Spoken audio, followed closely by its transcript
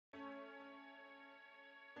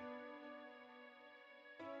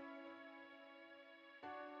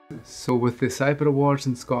So with the Cyber Awards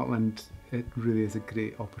in Scotland, it really is a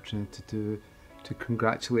great opportunity to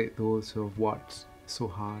congratulate those who have worked so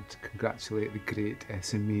hard, to congratulate the great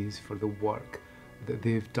SMEs for the work that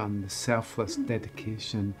they've done, the selfless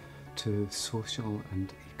dedication to social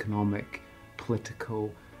and economic,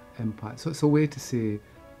 political impact. So it's a way to say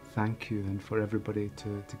thank you and for everybody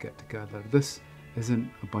to get together. This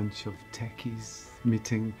isn't a bunch of techies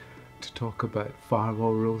meeting to talk about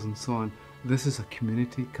firewall rules and so on. This is a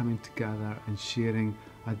community coming together and sharing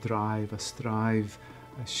a drive, a strive,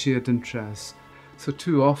 a shared interests. So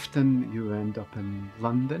too often you end up in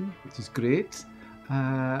London, which is great,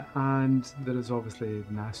 and there is obviously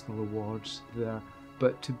national awards there,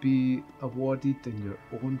 but to be awarded in your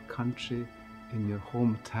own country, in your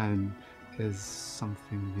hometown, is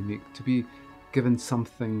something unique. To be given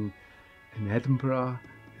something in Edinburgh,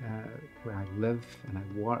 where I live and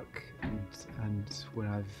I work, and where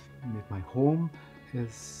I've made my home,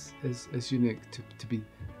 is unique. To be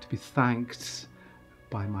thanked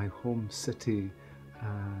by my home city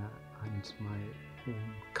and my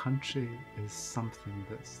home country is something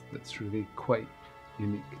that's really quite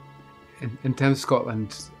unique. In terms of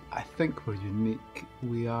Scotland, I think we're unique.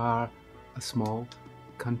 We are a small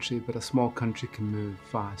country, but a small country can move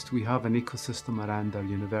fast. We have an ecosystem around our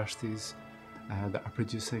universities that are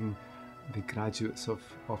producing the graduates of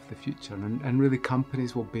the future, and really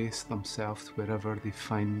companies will base themselves wherever they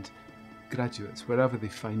find graduates, wherever they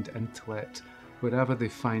find intellect, wherever they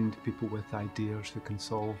find people with ideas who can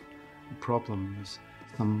solve problems.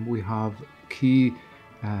 We have key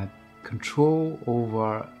control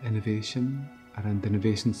over innovation around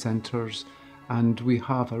innovation centres, and we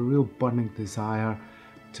have a real burning desire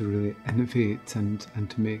to really innovate and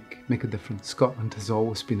to make a difference. Scotland has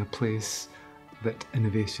always been a place that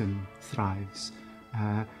innovation thrives.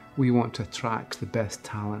 We want to attract the best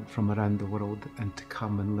talent from around the world and to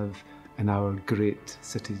come and live in our great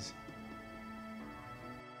cities.